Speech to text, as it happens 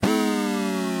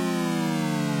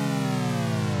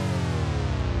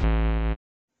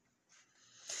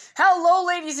Hello,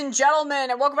 ladies and gentlemen,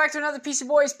 and welcome back to another PC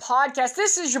Boys podcast.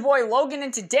 This is your boy Logan,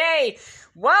 and today,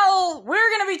 well, we're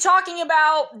going to be talking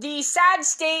about the sad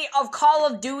state of Call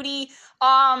of Duty.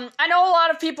 I know a lot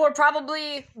of people are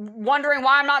probably wondering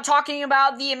why I'm not talking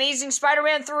about the Amazing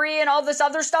Spider-Man 3 and all this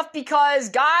other stuff, because,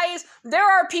 guys, there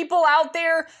are people out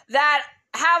there that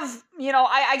have,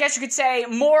 I guess you could say,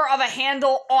 more of a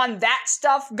handle on that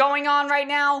stuff going on right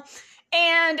now.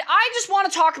 And I just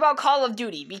want to talk about Call of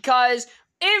Duty because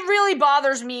it really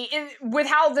bothers me with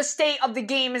how the state of the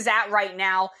game is at right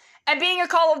now. And being a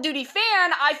Call of Duty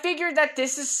fan, I figured that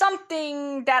this is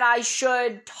something that I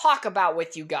should talk about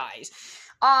with you guys.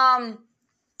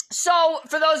 So,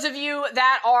 for those of you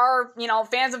that are,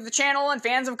 fans of the channel and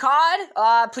fans of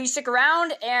COD, please stick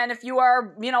around. And if you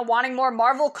are, wanting more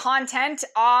Marvel content,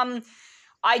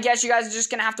 I guess you guys are just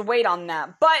going to have to wait on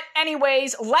that. But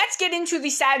anyways, let's get into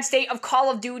the sad state of Call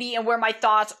of Duty and where my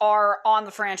thoughts are on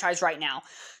the franchise right now.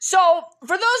 So,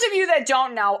 for those of you that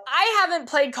don't know, I haven't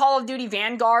played Call of Duty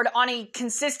Vanguard on a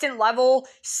consistent level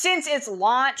since its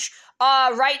launch.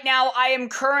 Right now, I am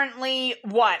currently,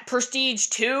 Prestige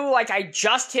 2? Like, I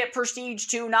just hit Prestige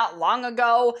 2 not long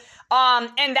ago.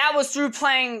 And that was through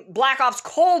playing Black Ops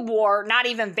Cold War, not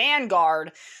even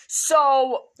Vanguard.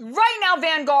 So, right now,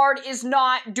 Vanguard is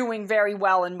not doing very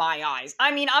well in my eyes.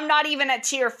 I mean, I'm not even at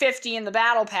tier 50 in the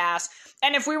Battle Pass.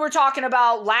 And if we were talking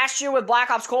about last year with Black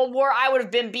Ops Cold War, I would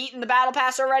have been beating the Battle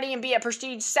Pass already and be at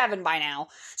Prestige 7 by now.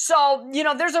 So,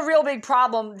 there's a real big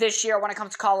problem this year when it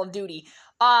comes to Call of Duty.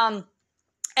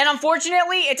 And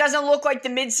unfortunately, it doesn't look like the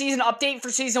mid-season update for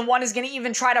Season 1 is going to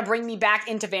even try to bring me back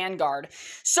into Vanguard.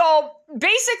 So,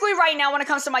 basically right now when it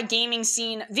comes to my gaming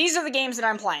scene, these are the games that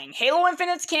I'm playing. Halo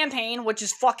Infinite's campaign, which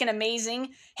is fucking amazing.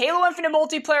 Halo Infinite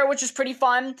multiplayer, which is pretty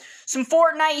fun. Some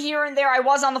Fortnite here and there. I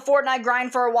was on the Fortnite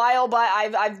grind for a while, but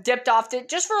I've dipped off it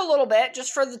just for a little bit,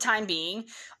 just for the time being.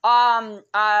 So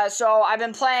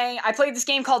I played this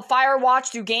game called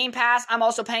Firewatch through Game Pass. I'm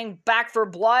also playing Back 4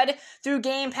 Blood through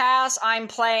Game Pass. I'm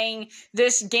playing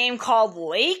this game called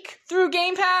Lake through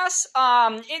Game Pass. There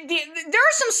are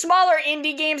some smaller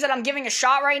indie games that I'm giving a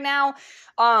shot right now.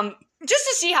 Just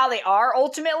to see how they are,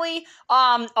 ultimately.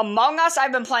 Among Us,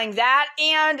 I've been playing that,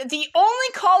 and the only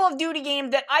Call of Duty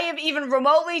game that I have even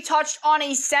remotely touched on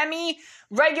a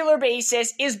semi-regular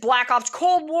basis is Black Ops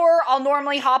Cold War. I'll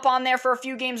normally hop on there for a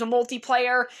few games of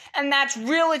multiplayer, and that's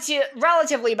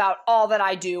relatively about all that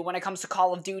I do when it comes to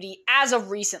Call of Duty as of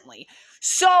recently.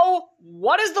 So,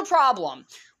 what is the problem?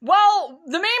 Well,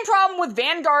 the main problem with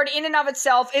Vanguard in and of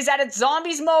itself is that its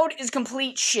zombies mode is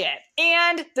complete shit.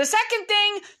 And the second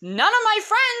thing, none of my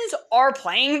friends are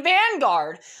playing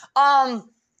Vanguard.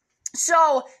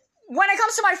 So, when it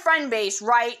comes to my friend base,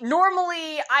 right,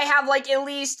 normally I have at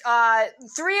least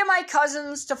 3 of my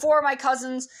cousins to 4 of my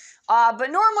cousins, but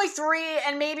normally 3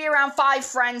 and maybe around 5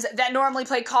 friends that normally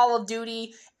play Call of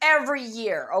Duty every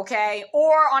year, okay?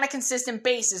 Or on a consistent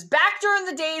basis. Back during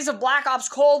the days of Black Ops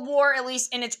Cold War, at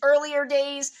least in its earlier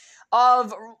days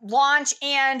of launch,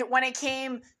 and when it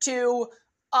came to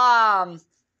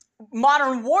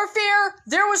Modern Warfare,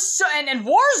 there was and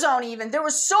Warzone even, there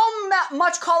was so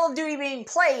much Call of Duty being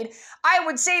played, I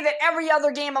would say that every other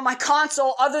game on my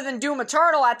console, other than Doom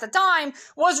Eternal at the time,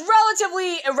 was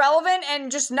relatively irrelevant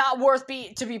and just not worth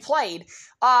to be played.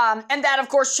 And that, of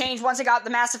course, changed once I got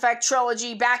the Mass Effect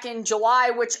trilogy back in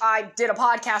July, which I did a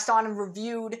podcast on and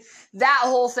reviewed that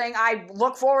whole thing. I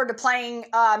look forward to playing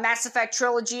Mass Effect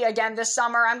trilogy again this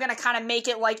summer. I'm going to kind of make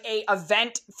it like a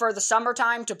event for the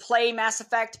summertime to play Mass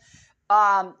Effect,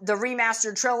 the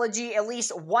remastered trilogy, at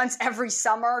least once every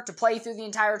summer to play through the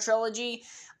entire trilogy.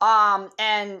 And,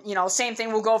 same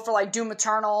thing will go for, Doom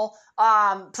Eternal,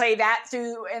 play that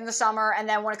through in the summer, and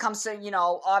then when it comes to,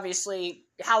 obviously,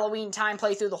 Halloween time,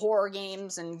 play through the horror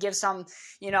games, and give some,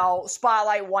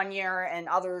 spotlight one year, and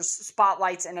others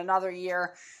spotlights in another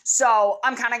year. So,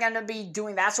 I'm kind of going to be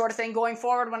doing that sort of thing going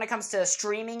forward when it comes to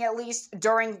streaming, at least,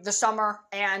 during the summer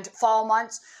and fall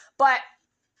months. But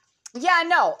yeah,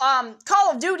 no,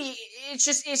 Call of Duty, it's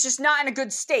just not in a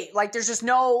good state. There's just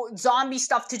no zombie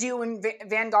stuff to do in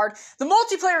Vanguard. The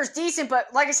multiplayer is decent, but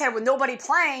like I said, with nobody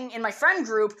playing in my friend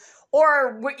group,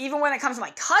 or even when it comes to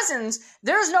my cousins,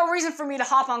 there's no reason for me to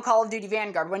hop on Call of Duty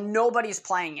Vanguard when nobody's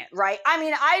playing it, right? I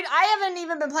mean, I haven't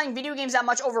even been playing video games that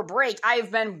much over break.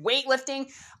 I've been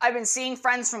weightlifting. I've been seeing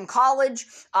friends from college.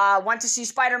 Went to see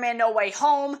Spider-Man No Way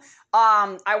Home.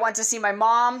 I went to see my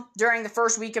mom during the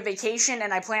first week of vacation,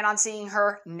 and I plan on seeing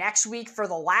her next week for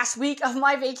the last week of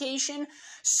my vacation.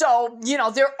 So,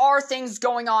 there are things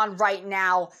going on right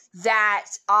now that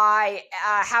I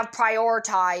have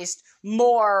prioritized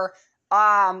more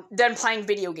than playing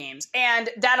video games. And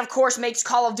that, of course, makes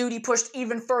Call of Duty pushed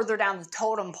even further down the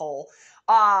totem pole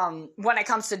when it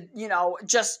comes to,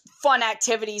 just fun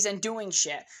activities and doing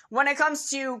shit. When it comes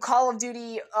to Call of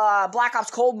Duty Black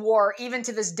Ops Cold War, even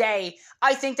to this day,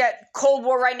 I think that Cold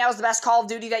War right now is the best Call of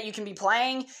Duty that you can be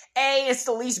playing. It's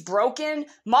the least broken.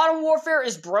 Modern Warfare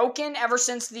is broken ever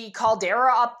since the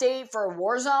Caldera update for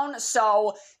Warzone,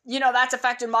 so that's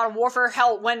affected Modern Warfare.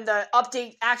 Hell, when the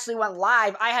update actually went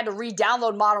live, I had to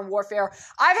re-download Modern Warfare.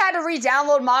 I've had to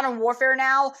re-download Modern Warfare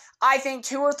now, I think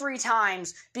 2 or 3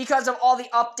 times, because of all the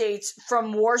updates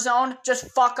from Warzone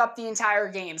just fuck up the entire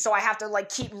game. So I have to,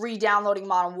 keep re-downloading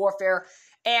Modern Warfare,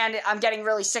 and I'm getting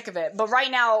really sick of it. But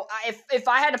right now, if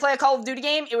I had to play a Call of Duty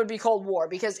game, it would be Cold War,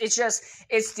 because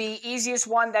it's the easiest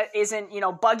one that isn't,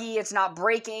 buggy, it's not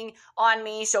breaking on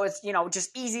me, so it's,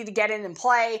 just easy to get in and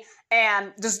play,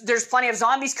 and there's plenty of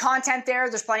zombies content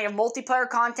there's plenty of multiplayer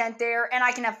content there, and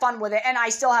I can have fun with it, and I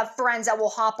still have friends that will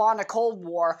hop on to Cold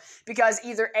War, because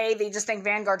either A, they just think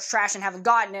Vanguard's trash and haven't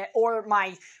gotten it, or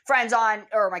my friends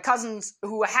or my cousins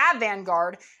who have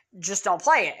Vanguard just don't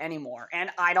play it anymore, and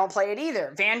I don't play it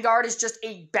either. Vanguard is just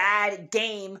a bad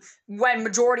game when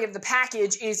majority of the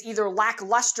package is either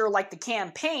lackluster, like the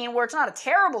campaign, where it's not a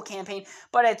terrible campaign,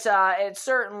 but it's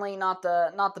certainly not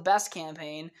the best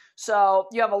campaign. So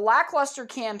you have a lackluster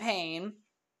campaign,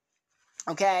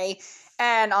 okay,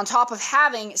 and on top of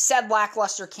having said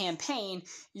lackluster campaign,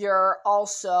 you're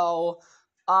also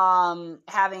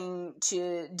having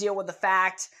to deal with the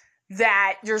fact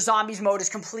that your zombies mode is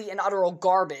complete and utter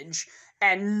garbage,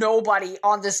 and nobody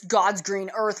on this God's green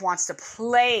earth wants to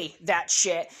play that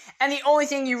shit. And the only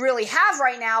thing you really have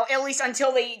right now, at least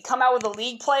until they come out with a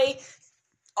league play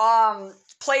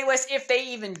playlist, if they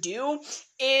even do,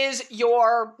 is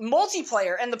your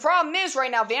multiplayer. And the problem is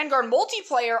right now, Vanguard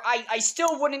multiplayer, I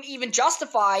still wouldn't even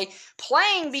justify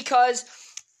playing because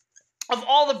of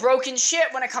all the broken shit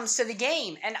when it comes to the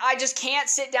game. And I just can't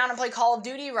sit down and play Call of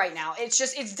Duty right now. It's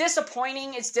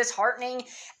disappointing. It's disheartening.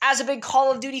 As a big Call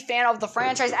of Duty fan of the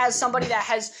franchise, as somebody that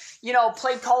has,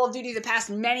 played Call of Duty the past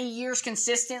many years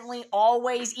consistently,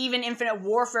 always, even Infinite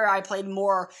Warfare, I played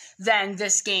more than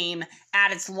this game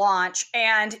at its launch.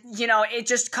 And, it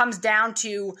just comes down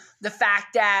to the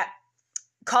fact that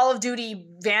Call of Duty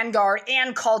Vanguard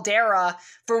and Caldera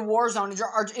for Warzone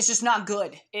it's just not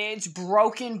good. It's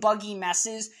broken, buggy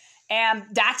messes, and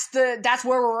that's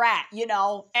where we're at,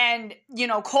 And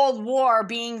Cold War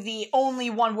being the only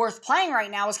one worth playing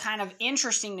right now is kind of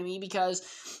interesting to me because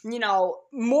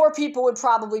more people would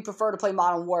probably prefer to play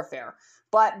Modern Warfare.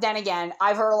 But then again,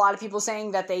 I've heard a lot of people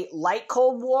saying that they like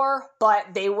Cold War, but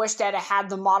they wish that it had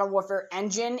the Modern Warfare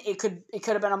engine. It could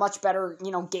have been a much better,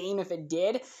 game if it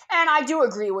did. And I do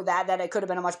agree with that it could have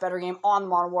been a much better game on the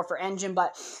Modern Warfare engine,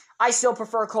 but I still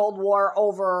prefer Cold War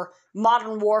over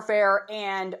Modern Warfare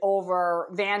and over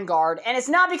Vanguard. And it's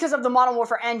not because of the Modern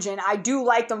Warfare engine. I do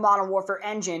like the Modern Warfare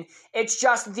engine. It's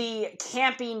just the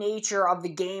campy nature of the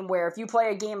game, where if you play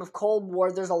a game of Cold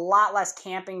War, there's a lot less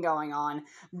camping going on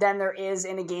than there is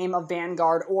in a game of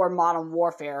Vanguard or Modern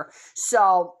Warfare.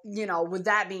 So, with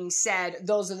that being said,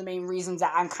 those are the main reasons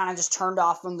that I'm kind of just turned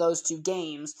off from those two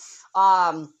games.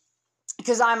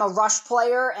 Because I'm a rush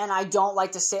player and I don't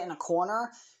like to sit in a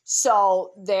corner.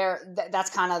 So that's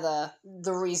kind of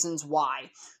the reasons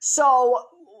why. So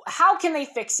how can they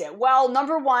fix it? Well,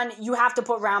 number one, you have to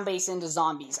put round base into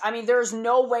zombies. I mean, there's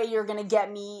no way you're going to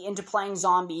get me into playing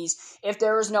zombies if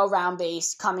there is no round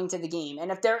base coming to the game. And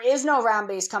if there is no round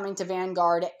base coming to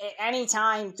Vanguard at any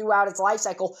time throughout its life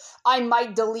cycle, I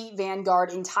might delete Vanguard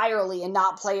entirely and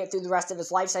not play it through the rest of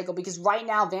its life cycle, because right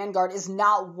now Vanguard is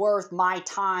not worth my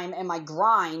time and my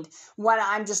grind when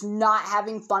I'm just not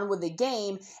having fun with the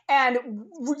game. And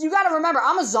you got to remember,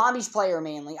 I'm a zombies player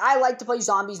mainly. I like to play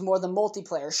zombies more than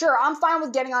multiplayer. Sure, I'm fine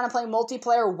with getting on and playing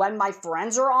multiplayer when my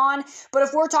friends are on, but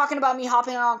if we're talking about me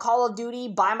hopping on Call of Duty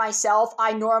by myself,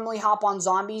 I normally hop on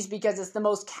zombies because it's the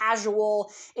most casual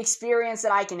experience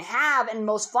that I can have and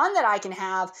most fun that I can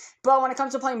have. But when it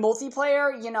comes to playing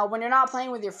multiplayer, when you're not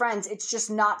playing with your friends, it's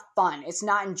just not fun. It's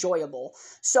not enjoyable.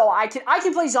 So I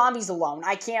can play zombies alone.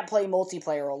 I can't play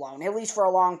multiplayer alone, at least for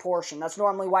a long portion. That's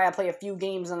normally why I play a few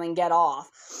games and then get off.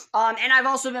 And I've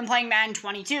also been playing Madden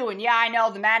 22, and yeah, I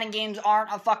know the Madden games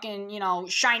aren't a fucking,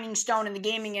 shining stone in the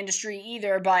gaming industry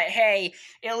either, but hey,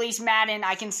 at least Madden,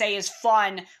 I can say, is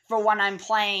fun for when I'm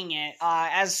playing it,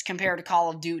 as compared to Call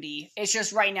of Duty. It's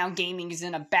just right now gaming is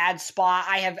in a bad spot.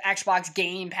 I have Xbox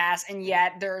Game Pass, and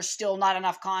yet there's still not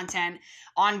enough content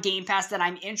on Game Pass that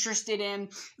I'm interested in,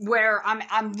 where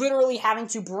I'm literally having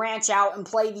to branch out and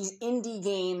play these indie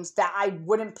games that I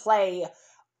wouldn't play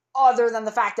other than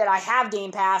the fact that I have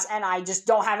Game Pass and I just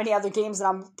don't have any other games that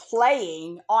I'm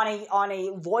playing on a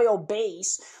loyal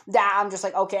base, that I'm just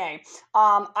like, okay.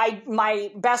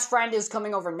 My best friend is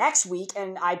coming over next week,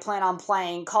 and I plan on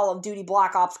playing Call of Duty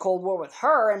Black Ops Cold War with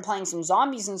her and playing some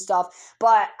zombies and stuff.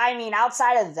 But I mean,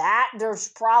 outside of that, there's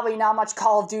probably not much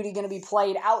Call of Duty going to be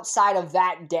played outside of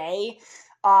that day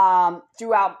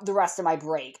throughout the rest of my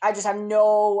break. I have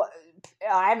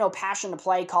no passion to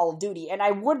play Call of Duty, and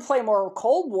I would play more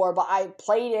Cold War, but I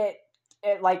played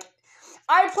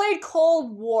I played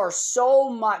Cold War so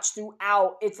much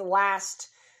throughout its last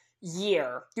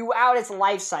year, throughout its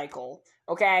life cycle.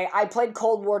 Okay, I played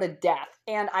Cold War to death,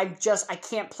 and I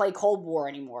can't play Cold War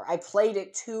anymore. I played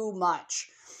it too much.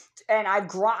 And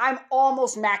I'm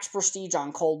almost max prestige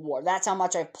on Cold War. That's how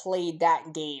much I've played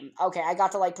that game. Okay, I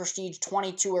got to like prestige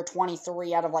 22 or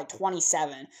 23 out of like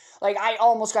 27. Like, I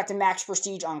almost got to max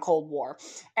prestige on Cold War.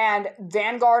 And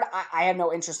Vanguard, I have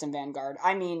no interest in Vanguard.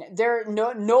 I mean,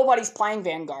 nobody's playing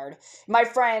Vanguard. My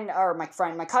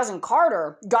cousin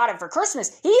Carter got it for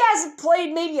Christmas. He has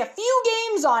played maybe a few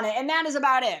games on it, and that is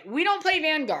about it. We don't play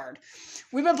Vanguard.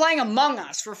 We've been playing Among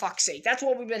Us, for fuck's sake. That's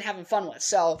what we've been having fun with.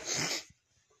 So,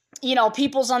 you know,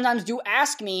 people sometimes do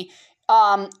ask me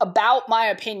about my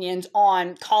opinions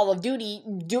on Call of Duty.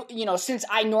 Since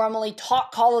I normally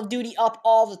talk Call of Duty up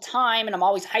all the time and I'm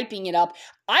always hyping it up,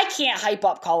 I can't hype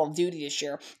up Call of Duty this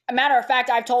year. A matter of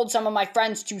fact, I've told some of my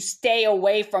friends to stay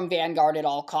away from Vanguard at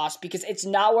all costs because it's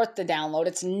not worth the download.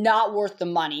 It's not worth the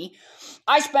money.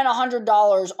 I spent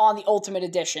 $100 on the Ultimate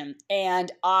Edition,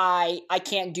 and I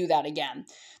can't do that again.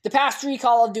 The past 3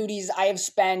 Call of Duties, I have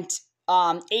spent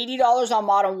 $80 on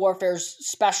Modern Warfare's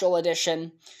Special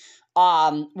Edition,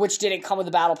 which didn't come with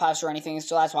a Battle Pass or anything,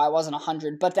 so that's why it wasn't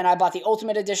 $100. But then I bought the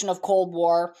Ultimate Edition of Cold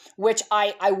War, which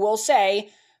I will say,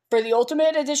 for the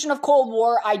Ultimate Edition of Cold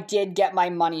War, I did get my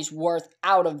money's worth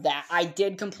out of that. I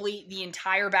did complete the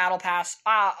entire Battle Pass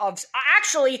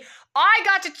actually, I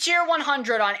got to Tier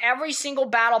 100 on every single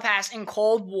Battle Pass in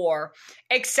Cold War,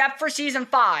 except for Season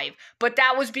 5. But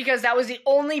that was because that was the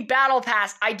only Battle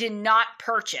Pass I did not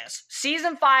purchase.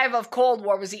 Season 5 of Cold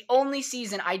War was the only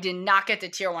season I did not get to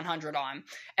Tier 100 on.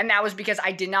 And that was because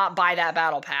I did not buy that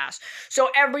Battle Pass. So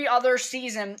every other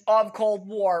season of Cold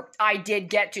War, I did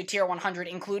get to Tier 100,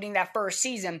 including that first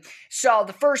season. So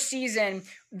the first season,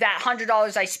 that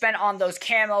 $100 I spent on those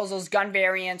camos, those gun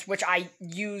variants, which I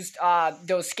used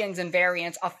those skins and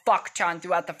variants a fuck ton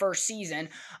throughout the first season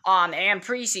and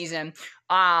preseason,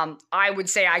 I would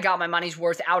say I got my money's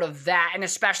worth out of that, and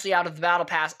especially out of the Battle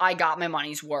Pass, I got my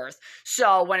money's worth.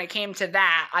 So when it came to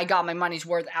that, I got my money's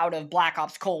worth out of Black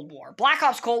Ops Cold War. Black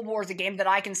Ops Cold War is a game that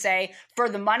I can say, for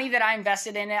the money that I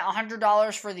invested in it,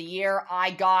 $100 for the year,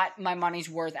 I got my money's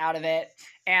worth out of it.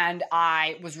 And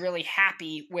I was really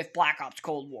happy with Black Ops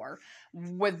Cold War.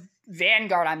 With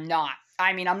Vanguard, I'm not.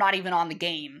 I mean, I'm not even on the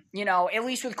game. You know, at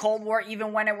least with Cold War,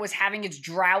 even when it was having its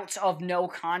droughts of no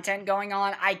content going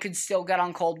on, I could still get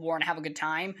on Cold War and have a good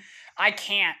time. I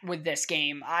can't with this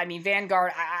game. I mean,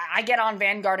 Vanguard, I get on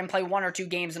Vanguard and play 1 or 2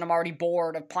 games and I'm already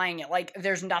bored of playing it. Like,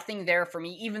 there's nothing there for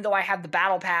me. Even though I have the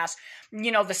Battle Pass,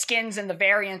 you know, the skins and the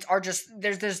variants are just,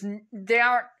 they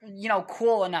aren't, you know,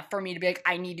 cool enough for me to be like,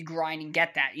 I need to grind and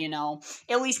get that, you know.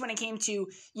 At least when it came to,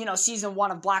 you know, Season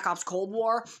 1 of Black Ops Cold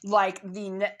War, like,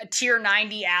 the Tier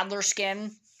 90 Adler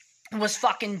skin was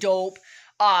fucking dope.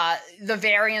 The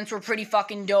variants were pretty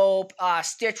fucking dope.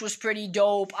 Stitch was pretty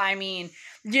dope. I mean,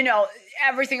 you know,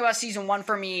 everything about Season 1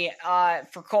 for me,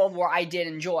 for Cold War, I did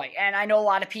enjoy. And I know a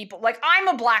lot of people, like, I'm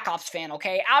a Black Ops fan,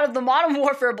 okay? Out of the Modern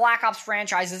Warfare Black Ops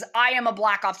franchises, I am a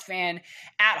Black Ops fan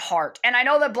at heart. And I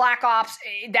know that Black Ops,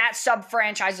 that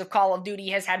sub-franchise of Call of Duty,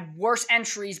 has had worse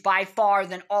entries by far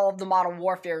than all of the Modern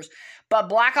Warfares. But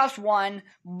Black Ops 1,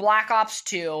 Black Ops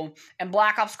 2, and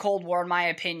Black Ops Cold War, in my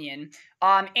opinion,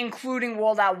 including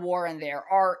World at War in there,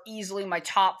 are easily my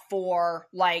top 4,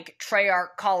 like,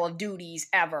 Treyarch Call of Duties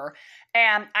ever.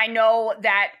 And I know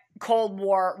that Cold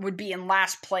War would be in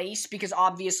last place because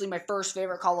obviously my first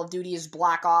favorite Call of Duty is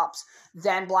Black Ops,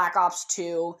 then Black Ops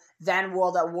 2, then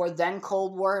World at War, then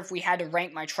Cold War. If we had to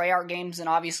rank my Treyarch games, and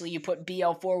obviously you put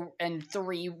BO4 and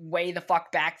 3 way the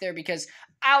fuck back there because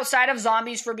outside of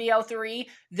zombies for BO3,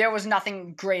 there was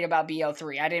nothing great about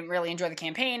BO3. I didn't really enjoy the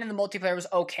campaign, and the multiplayer was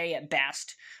okay at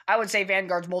best. I would say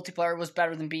Vanguard's multiplayer was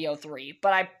better than BO3,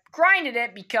 but I grinded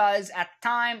it because at the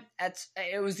time,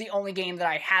 it was the only game that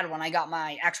I had when I got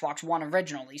my Xbox One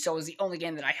originally, so it was the only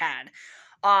game that I had.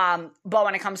 But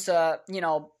when it comes to, you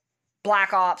know,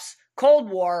 Black Ops Cold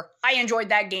War, I enjoyed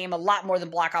that game a lot more than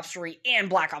Black Ops 3 and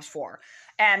Black Ops 4.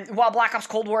 And while Black Ops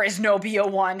Cold War is no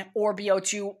BO1 or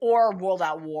BO2 or World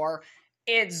at War,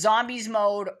 its zombies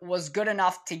mode was good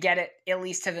enough to get it at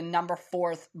least to the number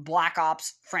 4th Black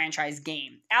Ops franchise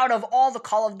game. Out of all the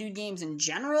Call of Duty games in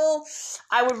general,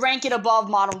 I would rank it above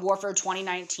Modern Warfare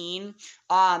 2019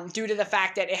 due to the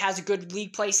fact that it has a good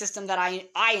league play system that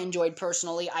I enjoyed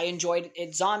personally. I enjoyed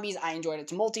its zombies, I enjoyed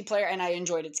its multiplayer, and I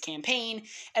enjoyed its campaign.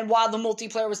 And while the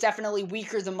multiplayer was definitely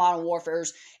weaker than Modern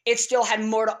Warfare's, it still had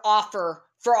more to offer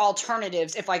for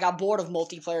alternatives if I got bored of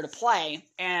multiplayer to play,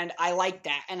 and I liked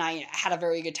that, and I had a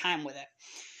very good time with it.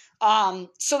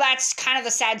 So that's kind of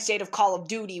the sad state of Call of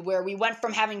Duty, where we went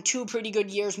from having 2 pretty good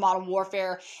years, Modern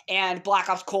Warfare and Black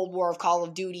Ops Cold War of Call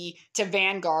of Duty, to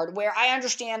Vanguard, where I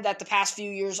understand that the past few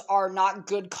years are not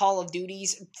good Call of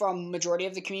Duties from majority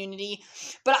of the community,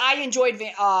 but I enjoyed,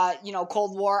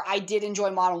 Cold War. I did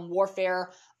enjoy Modern Warfare.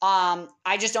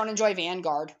 I just don't enjoy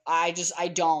Vanguard. I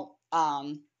don't.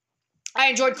 I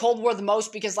enjoyed Cold War the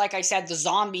most because, like I said, the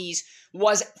zombies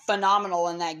was phenomenal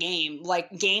in that game.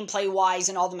 Like, gameplay-wise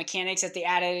and all the mechanics that they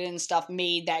added and stuff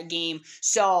made that game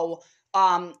so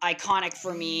iconic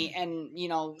for me and,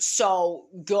 so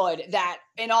good that,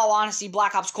 in all honesty,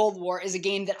 Black Ops Cold War is a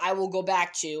game that I will go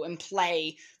back to and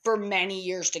play for many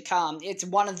years to come. It's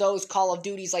one of those Call of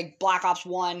Duties like Black Ops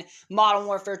 1, Modern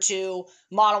Warfare 2,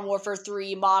 Modern Warfare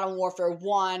 3, Modern Warfare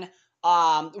 1,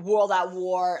 World at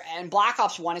War, and Black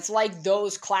Ops 1. It's like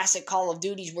those classic Call of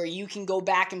Duties where you can go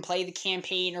back and play the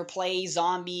campaign or play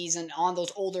zombies and on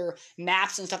those older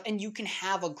maps and stuff, and you can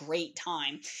have a great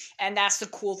time. And that's the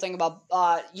cool thing about,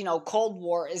 Cold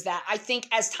War, is that I think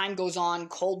as time goes on,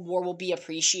 Cold War will be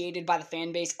appreciated by the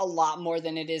fan base a lot more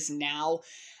than it is now.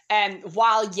 And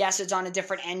while, yes, it's on a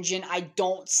different engine, I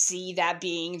don't see that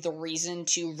being the reason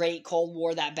to rate Cold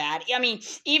War that bad. I mean,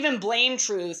 even Blame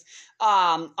Truth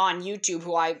on YouTube,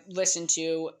 who I listen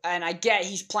to, and I get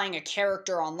he's playing a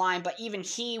character online, but even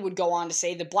he would go on to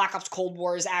say that Black Ops Cold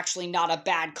War is actually not a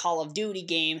bad Call of Duty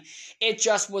game. It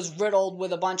just was riddled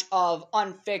with a bunch of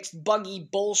unfixed, buggy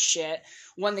bullshit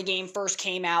when the game first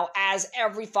came out, as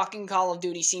every fucking Call of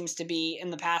Duty seems to be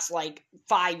in the past,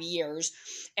 5 years.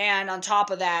 And on top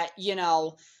of that,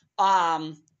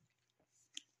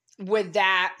 with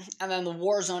that, and then the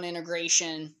Warzone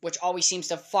integration, which always seems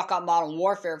to fuck up Modern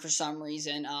Warfare for some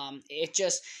reason,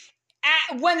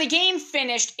 when the game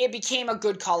finished, it became a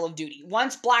good Call of Duty.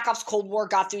 Once Black Ops Cold War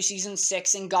got through Season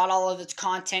 6 and got all of its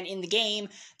content in the game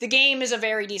is a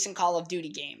very decent Call of Duty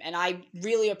game. And I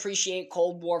really appreciate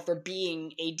Cold War for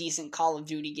being a decent Call of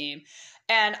Duty game.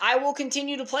 And I will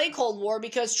continue to play Cold War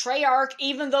because Treyarch,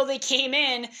 even though they came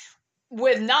in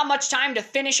with not much time to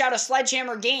finish out a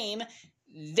Sledgehammer game,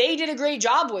 they did a great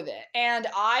job with it, and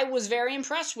I was very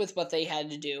impressed with what they had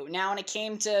to do. Now, when it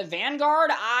came to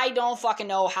Vanguard, I don't fucking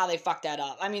know how they fucked that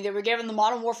up. I mean, they were given the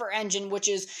Modern Warfare engine, which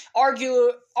is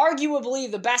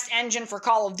arguably the best engine for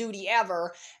Call of Duty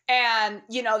ever, and,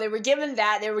 they were given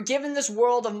that. They were given this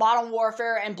world of Modern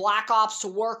Warfare and Black Ops to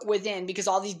work within, because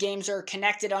all these games are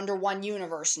connected under one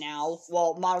universe now.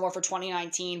 Well, Modern Warfare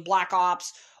 2019, Black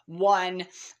Ops 1,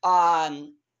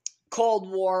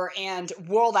 Cold War, and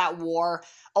World at War,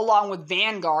 along with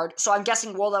Vanguard. So I'm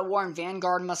guessing World at War and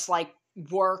Vanguard must,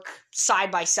 work side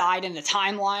by side in the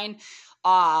timeline.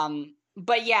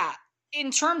 But yeah, in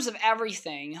terms of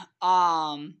everything,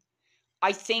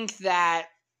 I think that,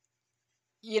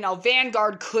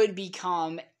 Vanguard could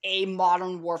become a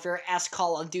Modern Warfare-esque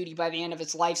Call of Duty by the end of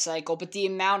its life cycle, but the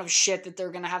amount of shit that they're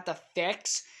going to have to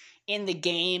fix in the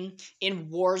game, in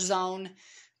Warzone,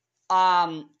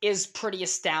 is pretty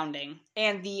astounding.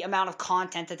 And the amount of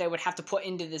content that they would have to put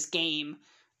into this game.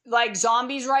 Like,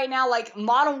 zombies right now,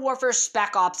 Modern Warfare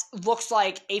Spec Ops looks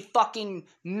like a fucking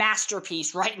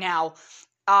masterpiece right now,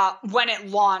 when it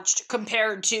launched,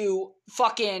 compared to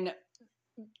fucking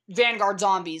Vanguard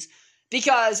Zombies.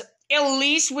 Because at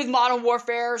least with Modern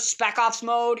Warfare Spec Ops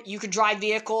mode, you could drive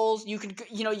vehicles, you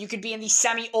could be in these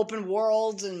semi-open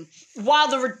worlds, and while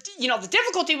the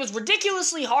difficulty was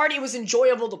ridiculously hard, it was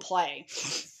enjoyable to play.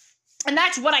 And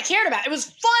that's what I cared about. It was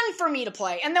fun for me to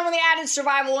play. And then when they added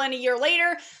survival in a year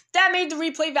later, that made the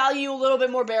replay value a little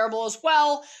bit more bearable as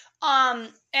well,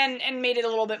 and made it a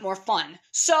little bit more fun.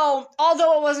 So,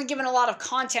 although it wasn't given a lot of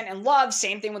content and love,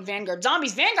 same thing with Vanguard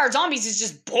Zombies. Vanguard Zombies is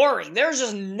just boring. There's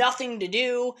just nothing to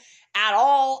do at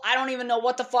all. I don't even know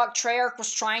what the fuck Treyarch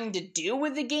was trying to do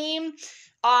with the game.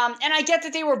 And I get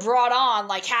that they were brought on,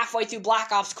 halfway through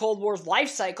Black Ops Cold War's life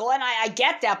cycle, and I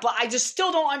get that, but I just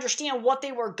still don't understand what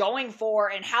they were going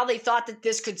for and how they thought that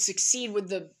this could succeed with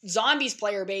the Zombies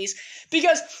player base,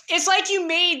 because it's like you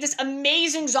made this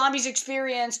amazing Zombies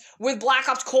experience with Black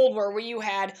Ops Ops Cold War, where you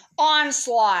had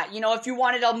Onslaught, if you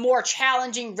wanted a more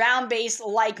challenging round-based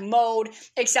like mode,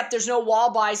 except there's no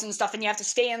wall buys and stuff, and you have to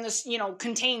stay in this,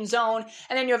 contained zone.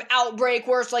 And then you have Outbreak,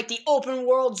 where it's like the open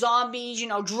world zombies,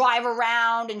 drive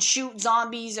around and shoot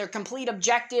zombies or complete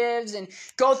objectives and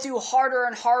go through harder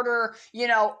and harder,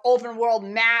 open world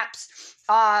maps.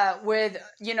 With,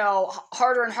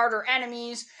 harder and harder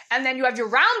enemies. And then you have your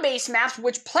round-based maps,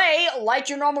 which play like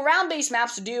your normal round-based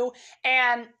maps do.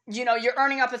 And, you're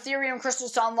earning up Ethereum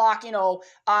crystals to unlock,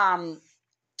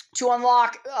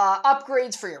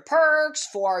 upgrades for your perks,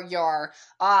 for your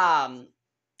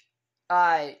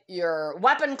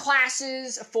weapon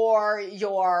classes, for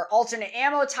your alternate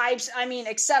ammo types,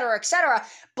 etc., etc.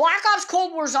 Black Ops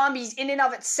Cold War Zombies in and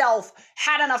of itself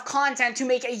had enough content to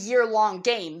make a year-long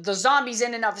game. The zombies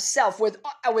in and of itself, with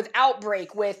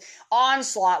Outbreak, with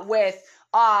Onslaught, with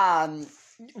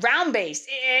round-based,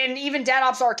 and even Dead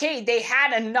Ops Arcade, they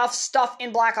had enough stuff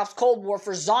in Black Ops Cold War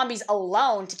for zombies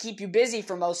alone to keep you busy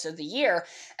for most of the year.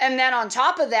 And then on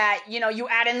top of that, you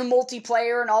add in the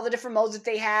multiplayer and all the different modes that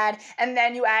they had, and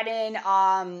then you add in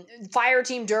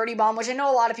Fireteam Dirty Bomb, which I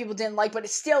know a lot of people didn't like, but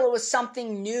it was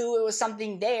something new, it was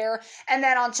something there. And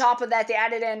then on top of that, they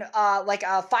added in like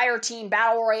a Fireteam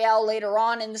Battle Royale later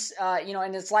on in this,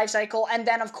 in its life cycle. And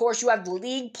then of course you have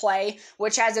League Play,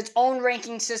 which has its own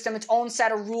ranking system, its own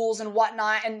set of rules and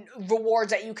whatnot and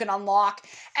rewards that you can unlock.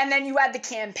 And then you add the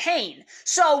campaign.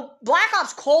 So Black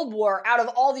Ops Cold War, out of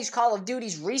all these Call of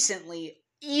Duties recently,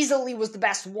 easily was the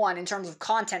best one in terms of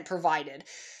content provided.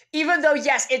 Even though,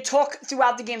 yes, it took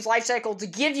throughout the game's life cycle to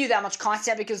give you that much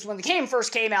content, because when the game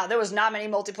first came out, there was not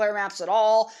many multiplayer maps at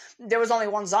all. There was only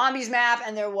one Zombies map,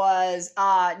 and there was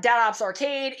Dead Ops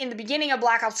Arcade. In the beginning of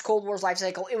Black Ops Cold War's life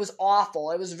cycle, it was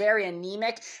awful. It was very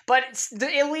anemic, but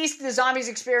at least the Zombies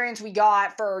experience we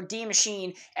got for D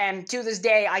Machine, and to this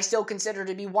day, I still consider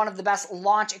to be one of the best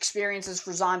launch experiences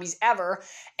for zombies ever.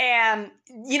 And,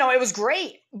 it was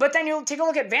great. But then you take a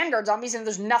look at Vanguard Zombies, and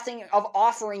there's nothing of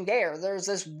offering there. There's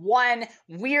this one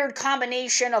weird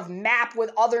combination of map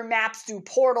with other maps through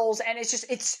portals, and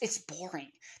it's boring.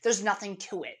 There's nothing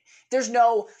to it. There's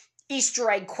no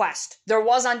Easter egg quest. There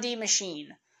was on D Machine.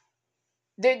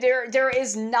 There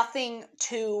is nothing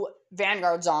to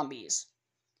Vanguard Zombies.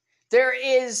 There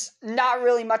is not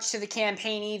really much to the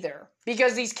campaign either,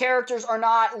 because these characters are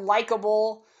not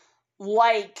likable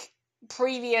like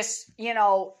previous,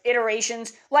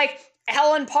 iterations. Like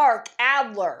Helen Park,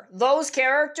 Adler, those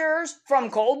characters from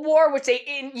Cold War, which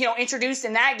they, introduced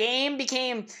in that game,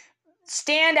 became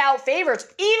standout favorites.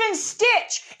 Even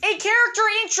Stitch, a character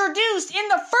introduced in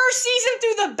the first season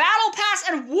through the Battle Pass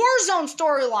and Warzone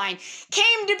storyline,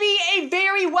 came to be a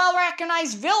very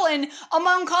well-recognized villain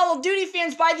among Call of Duty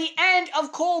fans by the end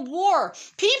of Cold War.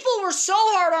 People were so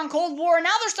hard on Cold War, and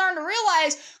now they're starting to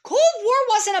realize Cold War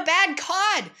wasn't a bad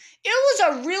COD. It was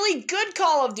a really good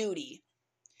Call of Duty.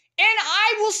 And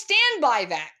I will stand by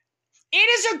that. It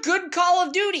is a good Call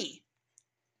of Duty.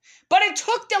 But it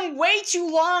took them way too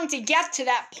long to get to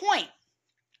that point,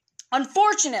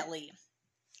 unfortunately.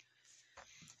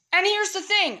 And here's the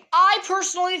thing. I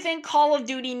personally think Call of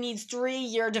Duty needs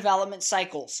 3-year development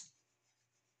cycles.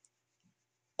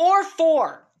 Or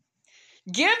 4.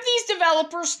 Give these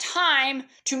developers time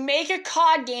to make a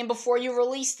COD game before you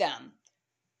release them.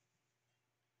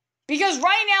 Because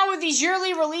right now with these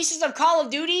yearly releases of Call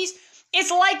of Duties, it's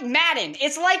like Madden.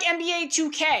 It's like NBA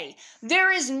 2K.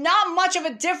 There is not much of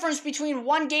a difference between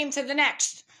one game to the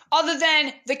next, other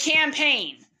than the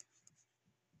campaign.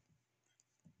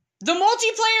 The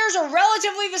multiplayers are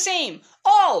relatively the same.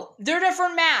 Oh, they're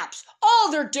different maps. Oh,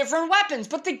 they're different weapons,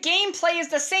 but the gameplay is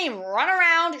the same. Run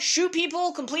around, shoot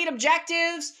people, complete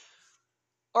objectives,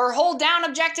 or hold down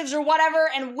objectives or whatever,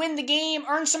 and win the game,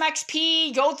 earn some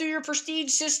XP, go through your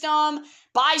prestige system,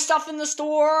 buy stuff in the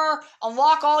store,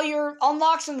 unlock all your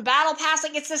unlocks in the battle pass.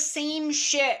 Like, it's the same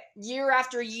shit year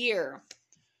after year.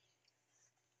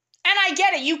 And I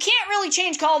get it, you can't really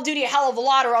change Call of Duty a hell of a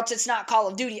lot or else it's not Call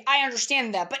of Duty. I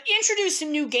understand that. But introduce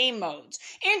some new game modes.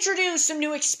 Introduce some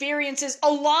new experiences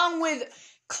along with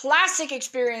classic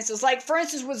experiences. Like, for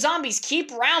instance, with Zombies,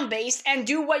 keep round-based and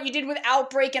do what you did with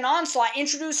Outbreak and Onslaught.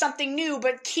 Introduce something new,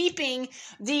 but keeping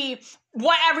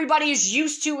what everybody is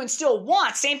used to and still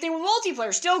wants. Same thing with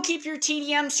multiplayer. Still keep your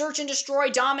TDM, search and destroy,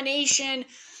 domination,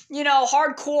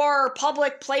 hardcore,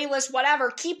 public, playlist,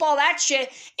 whatever. Keep all that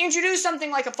shit. Introduce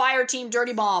something like a Fire Team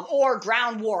Dirty Bomb or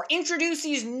Ground War. Introduce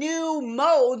these new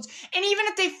modes, and even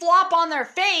if they flop on their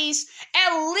face,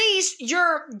 at least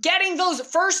you're getting those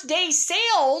first day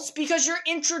sales because you're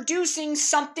introducing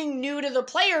something new to the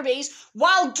player base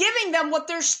while giving them what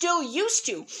they're still used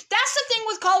to. That's the thing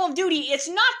with Call of Duty. It's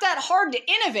not that hard to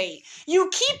innovate. You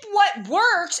keep what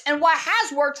works and what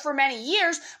has worked for many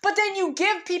years, but then you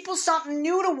give people something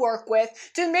new to work with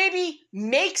to maybe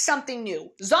make something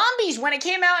new. Zombies, when it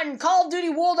came out in Call of Duty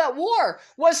World at War,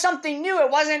 was something new.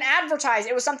 It wasn't advertised.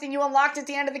 It was something you unlocked at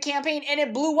the end of the campaign, and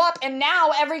it blew up. And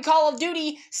now every Call of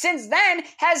Duty since then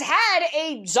has had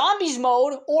a zombies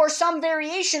mode or some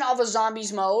variation of a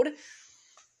zombies mode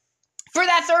for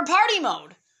that third-party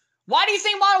mode. Why do you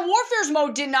think Modern Warfare's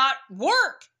mode did not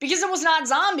work? Because it was not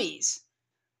zombies.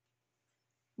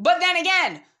 But then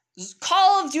again,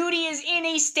 Call of Duty is in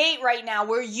a state right now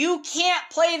where you can't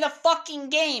play the fucking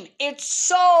game. It's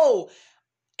so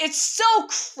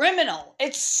criminal.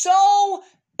 It's so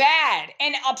bad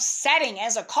and upsetting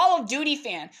as a Call of Duty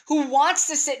fan who wants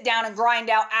to sit down and grind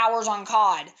out hours on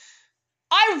COD.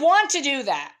 I want to do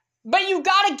that. But you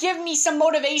gotta give me some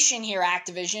motivation here,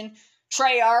 Activision,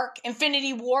 Treyarch,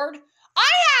 Infinity Ward. I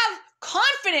have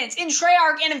confidence in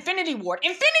Treyarch and Infinity Ward.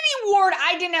 Infinity Ward,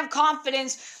 I didn't have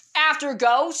confidence after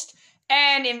Ghost.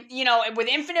 And, with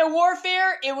Infinite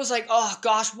Warfare, it was like, oh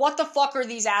gosh, what the fuck are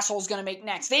these assholes gonna make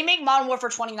next? They make Modern Warfare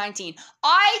 2019.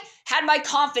 I had my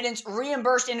confidence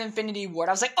reimbursed in Infinity Ward.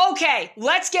 I was like, okay,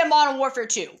 let's get Modern Warfare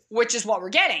 2, which is what we're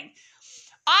getting.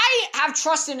 I have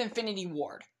trust in Infinity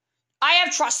Ward. I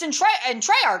have trust in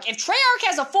Treyarch. If Treyarch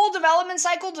has a full development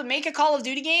cycle to make a Call of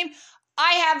Duty game,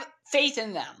 I have faith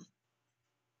in them.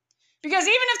 Because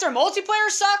even if their multiplayer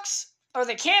sucks, or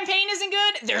the campaign isn't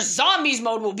good, their zombies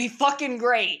mode will be fucking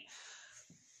great.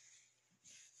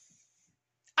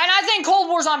 And I think Cold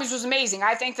War Zombies was amazing.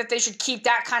 I think that they should keep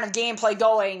that kind of gameplay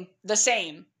going the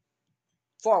same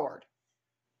forward.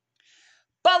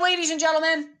 But ladies and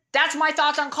gentlemen, that's my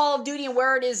thoughts on Call of Duty and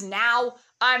where it is now.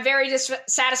 I'm very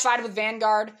dissatisfied with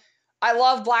Vanguard. I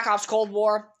love Black Ops Cold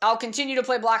War. I'll continue to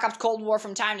play Black Ops Cold War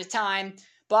from time to time.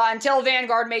 But until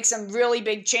Vanguard makes some really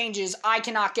big changes, I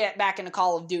cannot get back into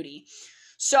Call of Duty.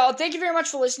 So thank you very much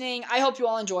for listening. I hope you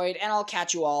all enjoyed, and I'll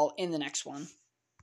catch you all in the next one.